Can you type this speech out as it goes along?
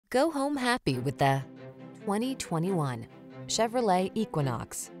Go home happy with the 2021 Chevrolet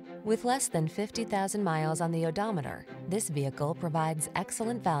Equinox. With less than 50,000 miles on the odometer, this vehicle provides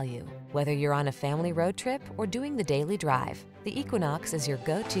excellent value. Whether you're on a family road trip or doing the daily drive, the Equinox is your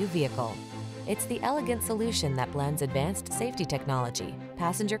go-to vehicle. It's the elegant solution that blends advanced safety technology,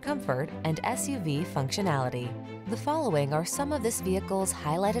 passenger comfort, and SUV functionality. The following are some of this vehicle's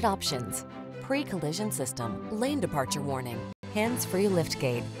highlighted options: pre-collision system, lane departure warning, hands-free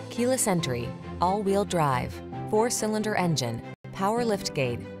liftgate, keyless entry, all-wheel drive, 4-cylinder engine, power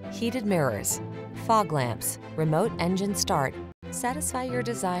liftgate, heated mirrors, fog lamps, remote engine start. Satisfy your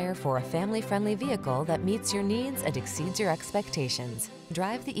desire for a family-friendly vehicle that meets your needs and exceeds your expectations.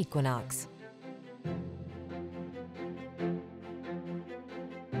 Drive the Equinox.